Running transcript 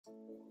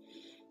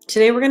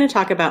Today we're going to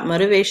talk about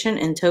motivation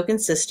and token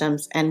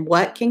systems and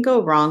what can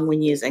go wrong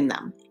when using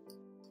them.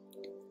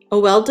 A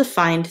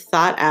well-defined,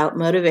 thought-out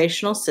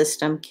motivational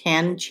system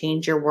can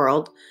change your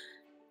world,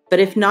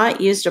 but if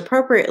not used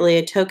appropriately,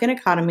 a token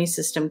economy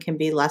system can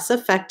be less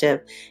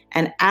effective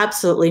and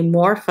absolutely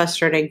more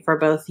frustrating for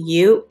both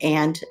you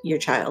and your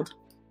child.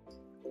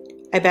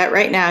 I bet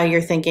right now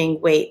you're thinking,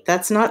 wait,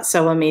 that's not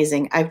so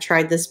amazing. I've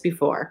tried this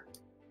before.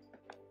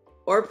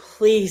 Or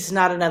please,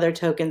 not another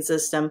token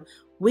system.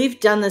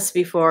 We've done this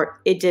before.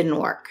 It didn't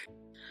work.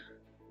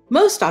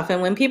 Most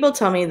often, when people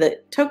tell me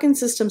that token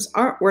systems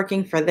aren't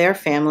working for their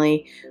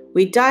family,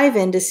 we dive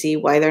in to see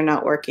why they're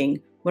not working.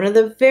 One of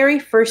the very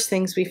first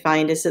things we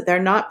find is that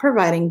they're not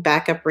providing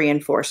backup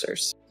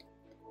reinforcers.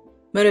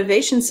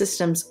 Motivation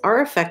systems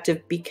are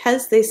effective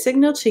because they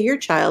signal to your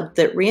child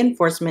that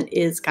reinforcement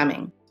is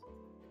coming.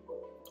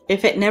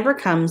 If it never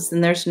comes, then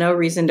there's no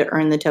reason to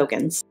earn the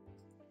tokens.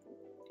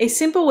 A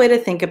simple way to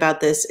think about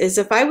this is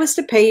if I was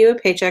to pay you a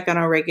paycheck on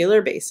a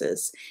regular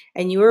basis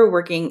and you were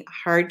working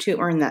hard to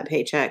earn that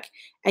paycheck,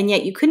 and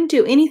yet you couldn't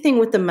do anything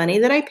with the money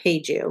that I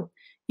paid you,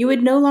 you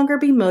would no longer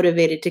be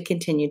motivated to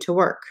continue to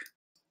work.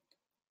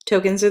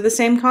 Tokens are the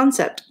same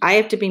concept. I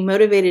have to be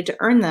motivated to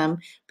earn them,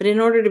 but in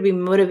order to be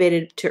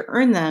motivated to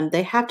earn them,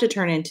 they have to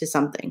turn into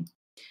something.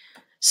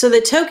 So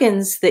the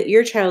tokens that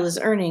your child is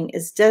earning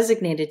is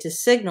designated to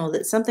signal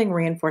that something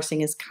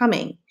reinforcing is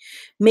coming.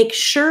 Make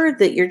sure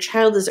that your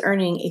child is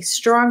earning a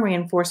strong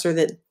reinforcer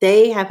that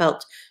they have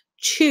helped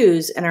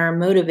choose and are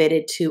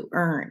motivated to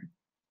earn.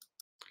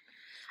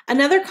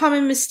 Another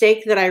common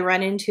mistake that I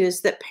run into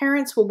is that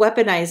parents will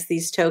weaponize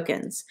these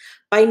tokens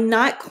by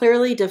not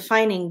clearly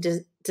defining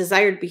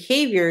desired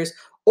behaviors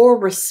or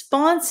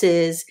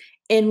responses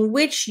in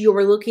which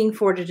you're looking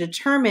for to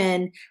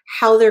determine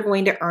how they're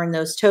going to earn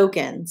those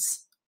tokens.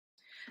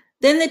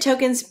 Then the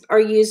tokens are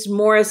used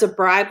more as a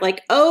bribe,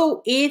 like,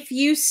 oh, if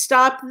you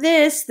stop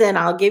this, then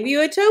I'll give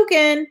you a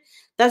token.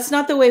 That's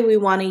not the way we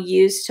want to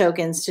use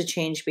tokens to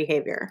change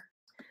behavior.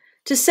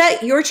 To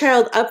set your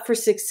child up for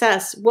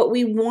success, what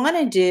we want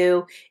to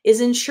do is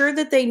ensure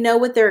that they know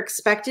what they're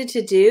expected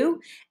to do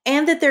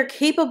and that they're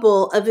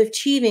capable of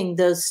achieving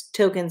those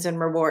tokens and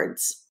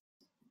rewards.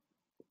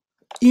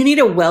 You need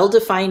a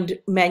well-defined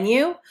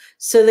menu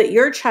so that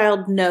your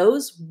child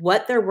knows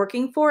what they're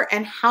working for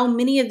and how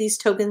many of these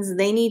tokens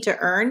they need to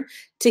earn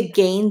to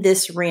gain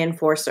this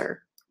reinforcer.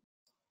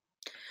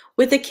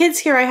 With the kids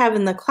here I have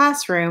in the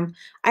classroom,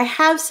 I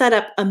have set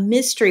up a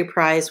mystery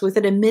prize with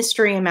a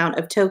mystery amount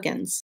of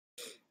tokens.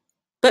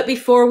 But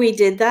before we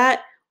did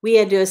that, we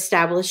had to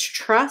establish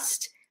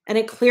trust and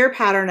a clear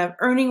pattern of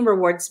earning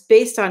rewards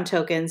based on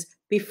tokens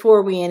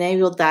before we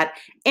enabled that,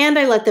 and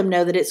I let them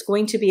know that it's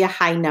going to be a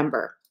high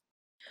number.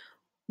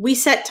 We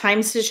set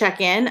times to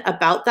check in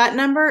about that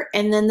number,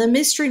 and then the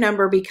mystery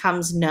number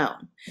becomes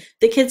known.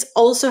 The kids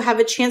also have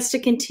a chance to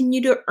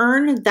continue to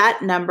earn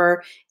that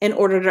number in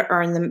order to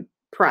earn the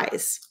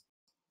prize.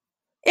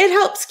 It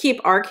helps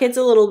keep our kids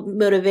a little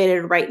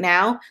motivated right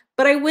now,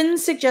 but I wouldn't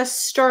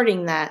suggest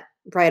starting that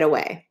right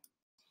away.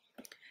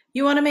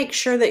 You want to make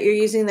sure that you're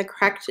using the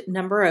correct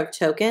number of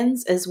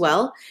tokens as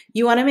well.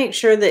 You want to make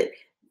sure that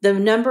the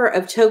number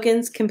of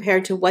tokens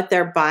compared to what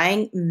they're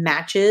buying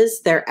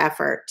matches their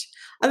effort.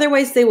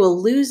 Otherwise, they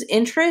will lose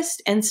interest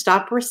and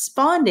stop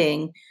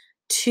responding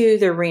to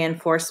the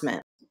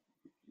reinforcement.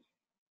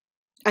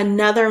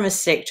 Another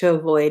mistake to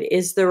avoid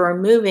is the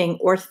removing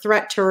or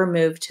threat to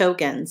remove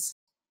tokens.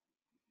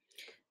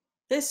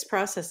 This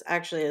process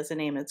actually has a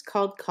name. It's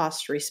called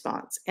cost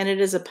response, and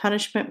it is a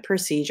punishment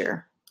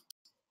procedure.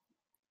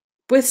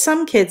 With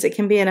some kids, it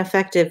can be an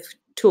effective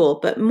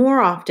tool, but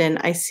more often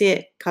I see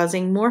it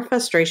causing more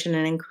frustration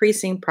and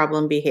increasing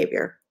problem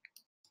behavior.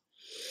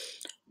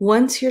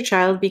 Once your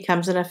child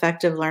becomes an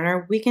effective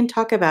learner, we can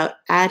talk about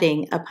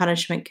adding a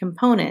punishment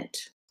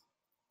component.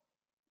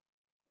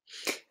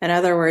 In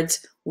other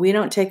words, we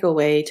don't take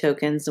away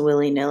tokens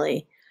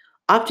willy-nilly.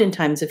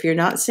 Oftentimes, if you're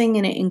not seeing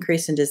an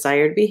increase in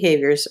desired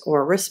behaviors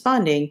or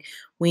responding,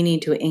 we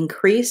need to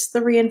increase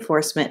the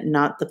reinforcement,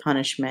 not the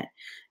punishment.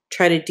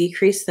 Try to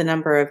decrease the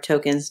number of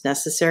tokens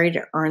necessary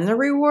to earn the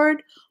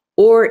reward,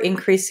 or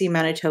increase the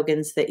amount of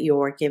tokens that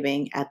you're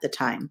giving at the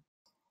time.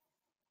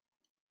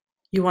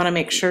 You want to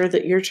make sure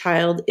that your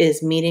child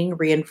is meeting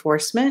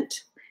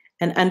reinforcement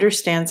and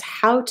understands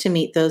how to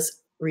meet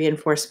those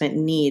reinforcement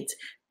needs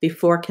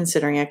before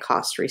considering a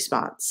cost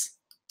response.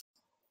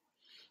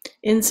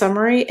 In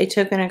summary, a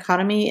token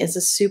economy is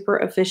a super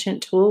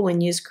efficient tool when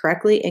used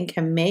correctly and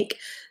can make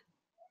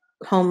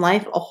home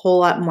life a whole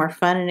lot more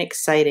fun and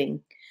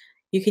exciting.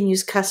 You can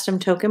use custom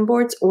token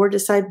boards or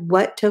decide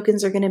what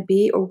tokens are going to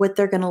be or what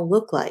they're going to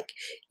look like.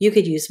 You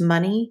could use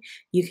money,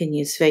 you can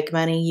use fake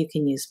money, you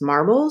can use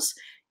marbles,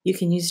 you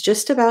can use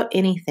just about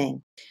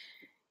anything.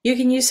 You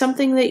can use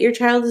something that your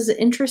child is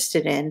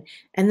interested in,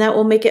 and that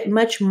will make it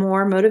much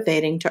more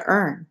motivating to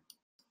earn.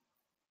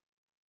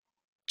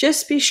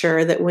 Just be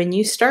sure that when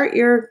you start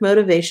your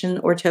motivation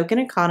or token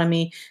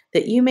economy,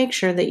 that you make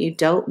sure that you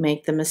don't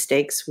make the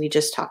mistakes we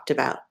just talked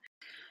about.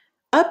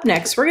 Up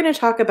next, we're going to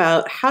talk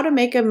about how to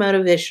make a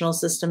motivational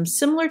system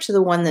similar to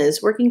the one that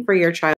is working for your child.